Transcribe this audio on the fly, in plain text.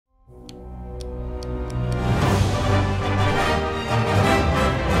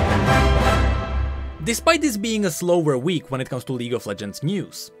Despite this being a slower week when it comes to League of Legends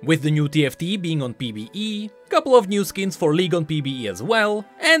news, with the new TFT being on PvE, couple of new skins for League on PvE as well,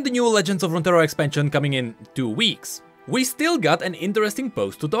 and the new Legends of Runeterra expansion coming in 2 weeks, we still got an interesting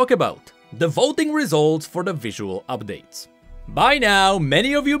post to talk about: the voting results for the visual updates. By now,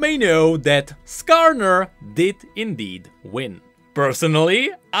 many of you may know that Skarner did indeed win.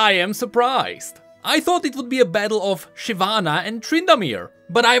 Personally, I am surprised. I thought it would be a battle of Shyvana and Tryndamere,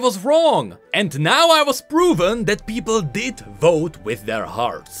 but I was wrong. And now I was proven that people did vote with their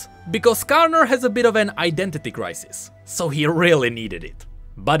hearts. Because Skarner has a bit of an identity crisis, so he really needed it.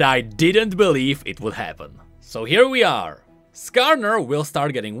 But I didn't believe it would happen. So here we are. Skarner will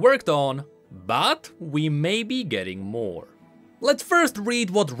start getting worked on, but we may be getting more. Let's first read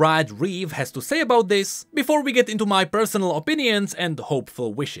what Rad Reeve has to say about this, before we get into my personal opinions and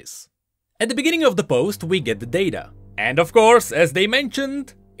hopeful wishes. At the beginning of the post we get the data, and of course, as they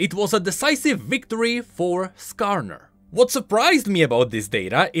mentioned, it was a decisive victory for Skarner. What surprised me about this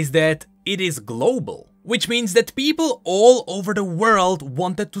data is that it is global, which means that people all over the world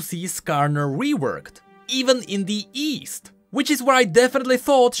wanted to see Skarner reworked, even in the East, which is where I definitely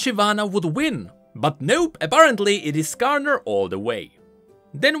thought Shyvana would win. But nope, apparently it is Skarner all the way.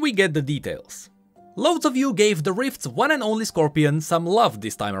 Then we get the details. Loads of you gave the Rift's one and only Scorpion some love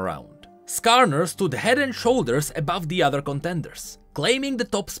this time around. Skarner stood head and shoulders above the other contenders, claiming the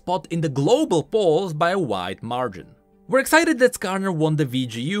top spot in the global polls by a wide margin. We're excited that Skarner won the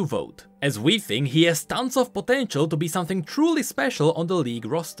VGU vote, as we think he has tons of potential to be something truly special on the league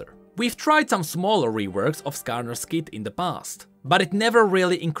roster. We've tried some smaller reworks of Skarner's kit in the past, but it never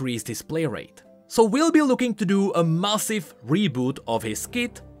really increased his play rate. So we'll be looking to do a massive reboot of his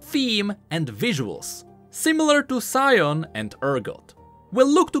kit, theme and visuals, similar to Sion and Urgot. We'll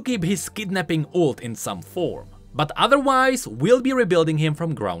look to keep his kidnapping ult in some form, but otherwise we'll be rebuilding him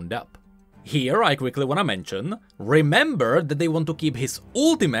from ground up. Here I quickly wanna mention, remember that they want to keep his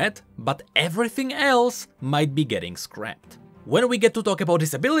ultimate, but everything else might be getting scrapped. When we get to talk about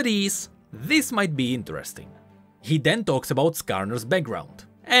his abilities, this might be interesting. He then talks about Skarner's background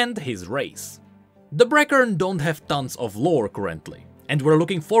and his race. The Brackern don't have tons of lore currently, and we're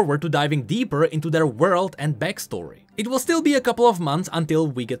looking forward to diving deeper into their world and backstory. It will still be a couple of months until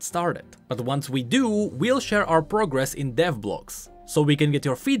we get started, but once we do, we'll share our progress in dev blogs, so we can get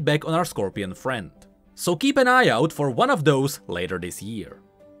your feedback on our Scorpion friend. So keep an eye out for one of those later this year.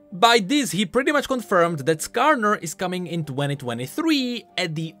 By this, he pretty much confirmed that Skarner is coming in 2023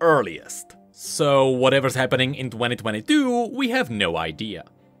 at the earliest. So whatever's happening in 2022, we have no idea.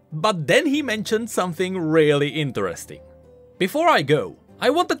 But then he mentioned something really interesting. Before I go,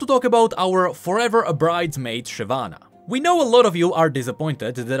 I wanted to talk about our forever a bridesmaid Shyvana. We know a lot of you are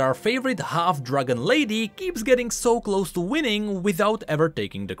disappointed that our favorite half-dragon lady keeps getting so close to winning without ever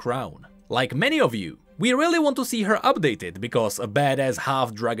taking the crown. Like many of you, we really want to see her updated because a badass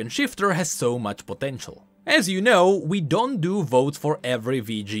half-dragon shifter has so much potential. As you know, we don't do votes for every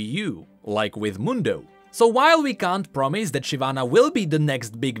VGU, like with Mundo. So while we can't promise that Shyvana will be the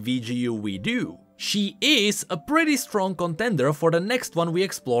next big VGU we do, she is a pretty strong contender for the next one we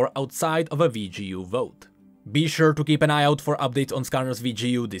explore outside of a VGU vote. Be sure to keep an eye out for updates on Skarner's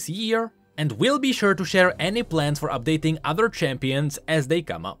VGU this year, and we'll be sure to share any plans for updating other champions as they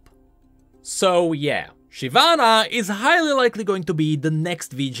come up. So yeah, Shyvana is highly likely going to be the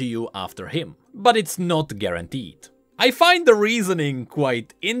next VGU after him, but it's not guaranteed. I find the reasoning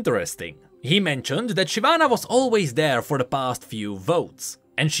quite interesting. He mentioned that Shyvana was always there for the past few votes,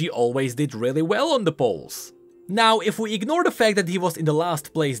 and she always did really well on the polls. Now, if we ignore the fact that he was in the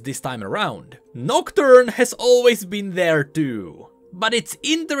last place this time around, Nocturne has always been there too. But it's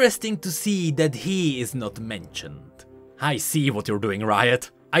interesting to see that he is not mentioned. I see what you're doing, Riot.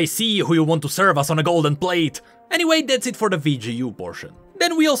 I see who you want to serve us on a golden plate. Anyway, that's it for the VGU portion.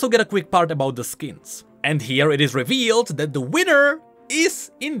 Then we also get a quick part about the skins. And here it is revealed that the winner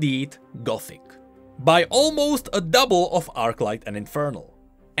is indeed Gothic, by almost a double of Arclight and Infernal.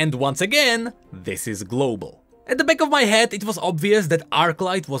 And once again, this is global. At the back of my head it was obvious that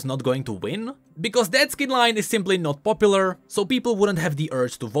Arclight was not going to win, because that skin line is simply not popular, so people wouldn't have the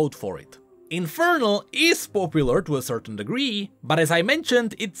urge to vote for it. Infernal is popular to a certain degree, but as I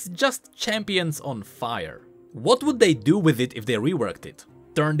mentioned, it's just champions on fire. What would they do with it if they reworked it?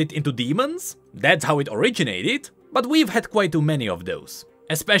 Turned it into demons? That's how it originated. But we've had quite too many of those,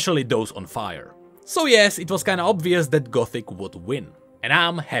 especially those on fire. So yes, it was kinda obvious that Gothic would win, and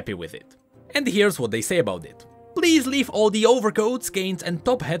I'm happy with it. And here's what they say about it. Please leave all the overcoats, canes and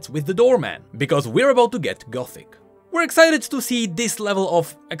top hats with the doorman, because we're about to get Gothic. We're excited to see this level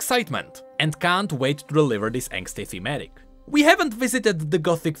of excitement, and can't wait to deliver this angsty thematic. We haven't visited the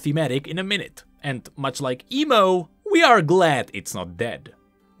Gothic thematic in a minute, and much like emo, we are glad it's not dead.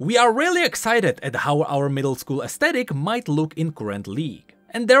 We are really excited at how our middle school aesthetic might look in current League,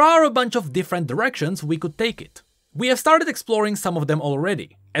 and there are a bunch of different directions we could take it. We have started exploring some of them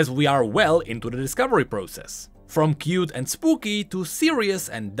already, as we are well into the discovery process, from cute and spooky to serious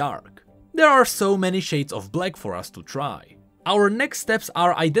and dark. There are so many shades of black for us to try. Our next steps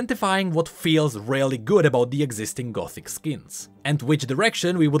are identifying what feels really good about the existing gothic skins, and which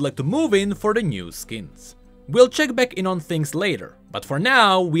direction we would like to move in for the new skins. We'll check back in on things later, but for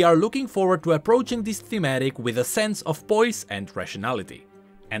now we are looking forward to approaching this thematic with a sense of poise and rationality.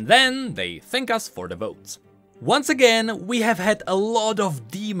 And then they thank us for the votes. Once again, we have had a lot of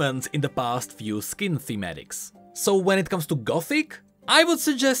demons in the past few skin thematics, so when it comes to gothic, I would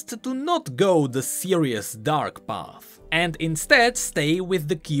suggest to not go the serious dark path, and instead stay with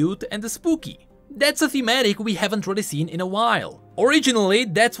the cute and the spooky. That's a thematic we haven't really seen in a while. Originally,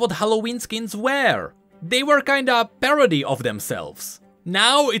 that's what Halloween skins were. They were kinda parody of themselves.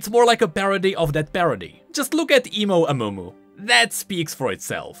 Now it's more like a parody of that parody. Just look at Emo Amumu. That speaks for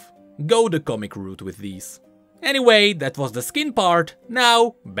itself. Go the comic route with these. Anyway, that was the skin part,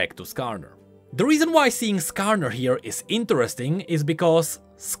 now back to Skarner. The reason why seeing Skarner here is interesting is because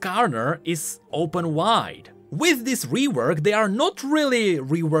Skarner is open wide. With this rework, they are not really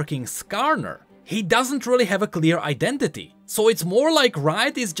reworking Skarner. He doesn't really have a clear identity, so it's more like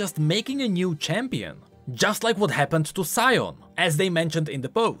Riot is just making a new champion. Just like what happened to Sion, as they mentioned in the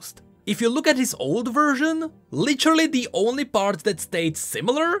post. If you look at his old version, literally the only part that stayed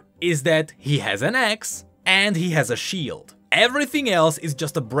similar is that he has an axe and he has a shield. Everything else is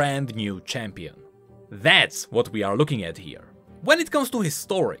just a brand new champion. That's what we are looking at here. When it comes to his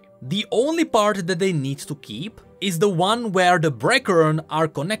story, the only part that they need to keep is the one where the Breckern are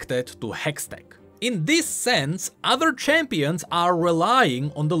connected to Hextech. In this sense, other champions are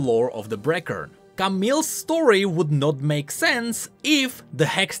relying on the lore of the Breckern. Camille's story would not make sense if the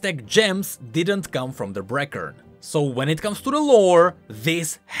Hextech gems didn't come from the Breckern. So when it comes to the lore,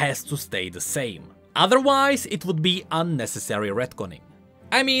 this has to stay the same. Otherwise, it would be unnecessary retconning.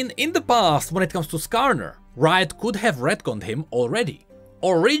 I mean, in the past, when it comes to Skarner, Riot could have retconned him already.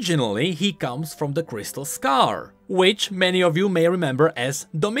 Originally, he comes from the Crystal Scar, which many of you may remember as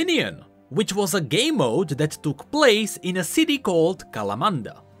Dominion, which was a game mode that took place in a city called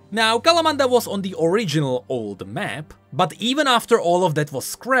Kalamanda. Now, Kalamanda was on the original old map, but even after all of that was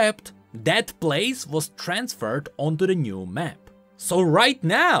scrapped, that place was transferred onto the new map. So right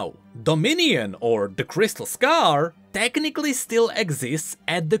now, Dominion, or the Crystal Scar, technically still exists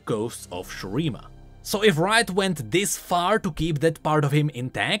at the coast of Shurima. So if Riot went this far to keep that part of him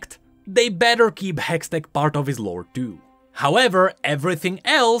intact, they better keep Hextech part of his lore too. However, everything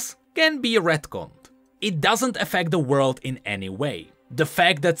else can be retconned. It doesn't affect the world in any way. The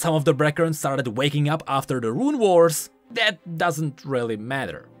fact that some of the Breckern started waking up after the Rune Wars, that doesn't really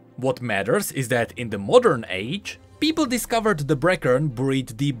matter. What matters is that in the modern age, people discovered the Breckern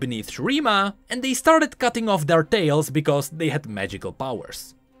buried deep beneath Shurima, and they started cutting off their tails because they had magical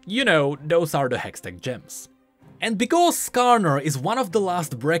powers. You know, those are the Hextech gems. And because Skarner is one of the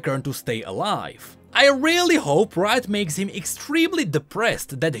last Breckern to stay alive, I really hope Riot makes him extremely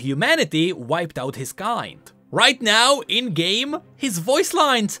depressed that humanity wiped out his kind. Right now, in-game, his voice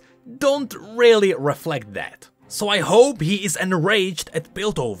lines don't really reflect that. So I hope he is enraged at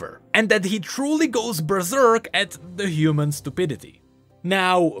Piltover, and that he truly goes berserk at the human stupidity.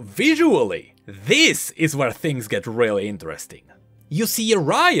 Now, visually, this is where things get really interesting. You see,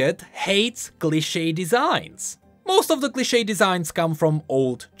 Riot hates cliché designs. Most of the cliché designs come from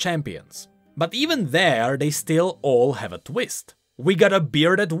old champions. But even there, they still all have a twist. We got a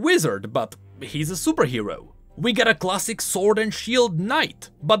bearded wizard, but he's a superhero. We got a classic sword and shield knight,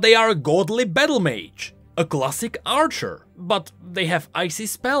 but they are a godly battle mage. A classic archer, but they have icy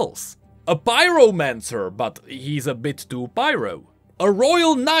spells. A pyromancer, but he's a bit too pyro. A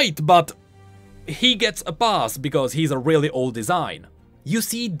royal knight, but he gets a pass because he's a really old design. You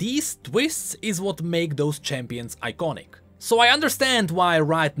see, these twists is what make those champions iconic. So I understand why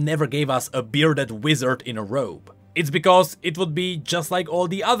Riot never gave us a bearded wizard in a robe. It's because it would be just like all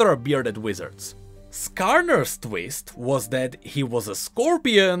the other bearded wizards. Skarner's twist was that he was a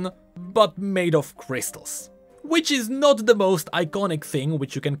scorpion, but made of crystals. Which is not the most iconic thing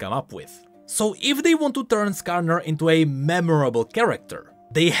which you can come up with. So if they want to turn Skarner into a memorable character,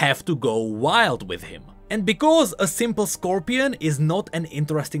 they have to go wild with him. And because a simple scorpion is not an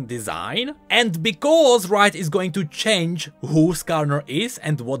interesting design, and because Riot is going to change who Skarner is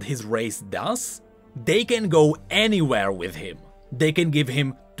and what his race does, they can go anywhere with him. They can give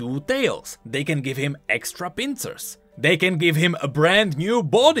him 2 tails, they can give him extra pincers, they can give him a brand new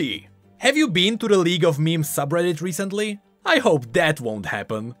body. Have you been to the League of Memes subreddit recently? I hope that won't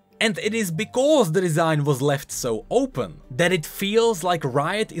happen. And it is because the design was left so open that it feels like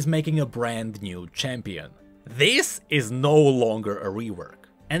Riot is making a brand new champion. This is no longer a rework.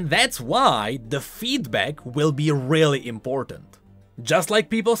 And that's why the feedback will be really important. Just like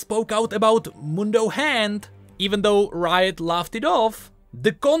people spoke out about Mundo Hand, even though Riot laughed it off,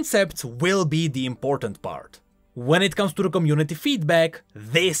 the concepts will be the important part. When it comes to the community feedback,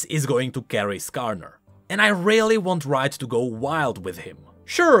 this is going to carry Skarner. And I really want Riot to go wild with him.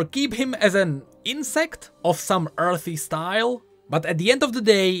 Sure, keep him as an insect of some earthy style, but at the end of the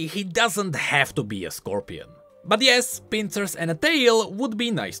day, he doesn't have to be a scorpion. But yes, pincers and a tail would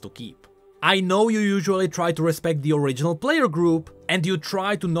be nice to keep. I know you usually try to respect the original player group, and you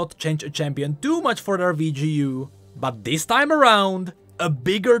try to not change a champion too much for their VGU, but this time around, a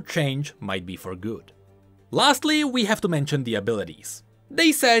bigger change might be for good. Lastly, we have to mention the abilities.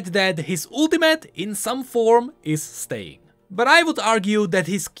 They said that his ultimate in some form is staying. But I would argue that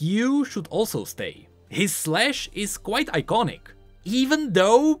his Q should also stay. His slash is quite iconic, even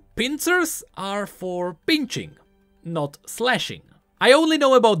though pincers are for pinching, not slashing. I only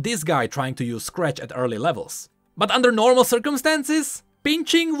know about this guy trying to use scratch at early levels. But under normal circumstances,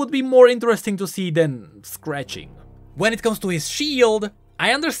 pinching would be more interesting to see than scratching. When it comes to his shield,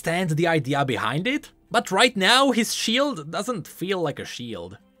 I understand the idea behind it, but right now his shield doesn't feel like a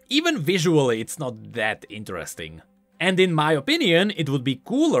shield. Even visually it's not that interesting. And in my opinion, it would be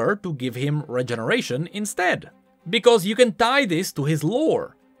cooler to give him regeneration instead. Because you can tie this to his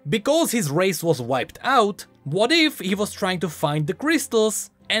lore. Because his race was wiped out, what if he was trying to find the crystals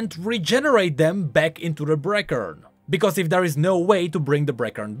and regenerate them back into the Breckern? Because if there is no way to bring the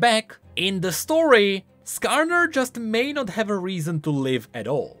Breckern back, in the story, Skarner just may not have a reason to live at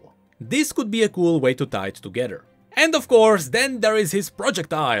all. This could be a cool way to tie it together. And of course, then there is his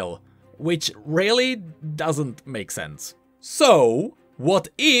projectile, which really doesn't make sense. So, what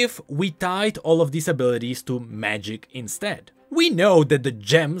if we tied all of these abilities to magic instead? We know that the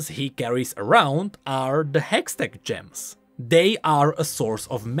gems he carries around are the Hextech gems. They are a source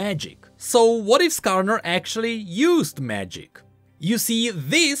of magic. So what if Skarner actually used magic? You see,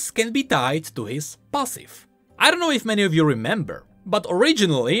 this can be tied to his passive. I don't know if many of you remember, but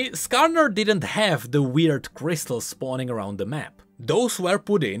originally Skarner didn't have the weird crystals spawning around the map. Those were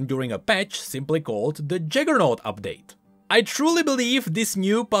put in during a patch simply called the Juggernaut update. I truly believe this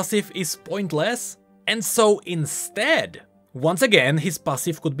new passive is pointless, and so instead, once again his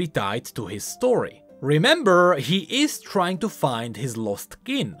passive could be tied to his story. Remember, he is trying to find his lost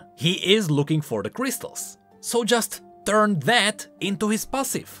kin. He is looking for the crystals. So just turn that into his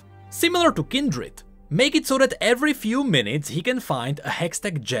passive. Similar to Kindred. Make it so that every few minutes he can find a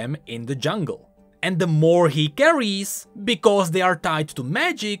Hextech gem in the jungle. And the more he carries, because they are tied to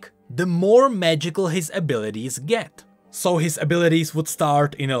magic, the more magical his abilities get. So his abilities would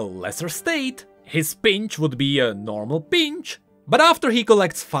start in a lesser state, his pinch would be a normal pinch, but after he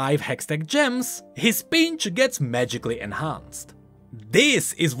collects 5 Hextech gems, his pinch gets magically enhanced.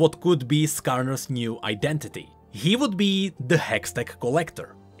 This is what could be Skarner's new identity. He would be the Hextech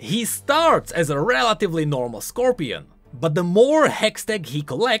collector. He starts as a relatively normal scorpion, but the more Hextech he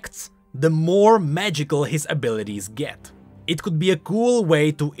collects, the more magical his abilities get. It could be a cool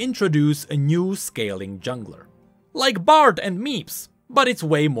way to introduce a new scaling jungler. Like Bard and Meeps, but it's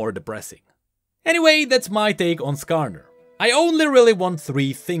way more depressing. Anyway, that's my take on Skarner. I only really want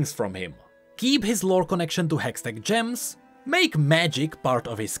 3 things from him. Keep his lore connection to Hextech gems, make magic part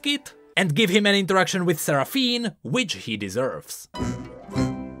of his kit, and give him an interaction with Seraphine, which he deserves.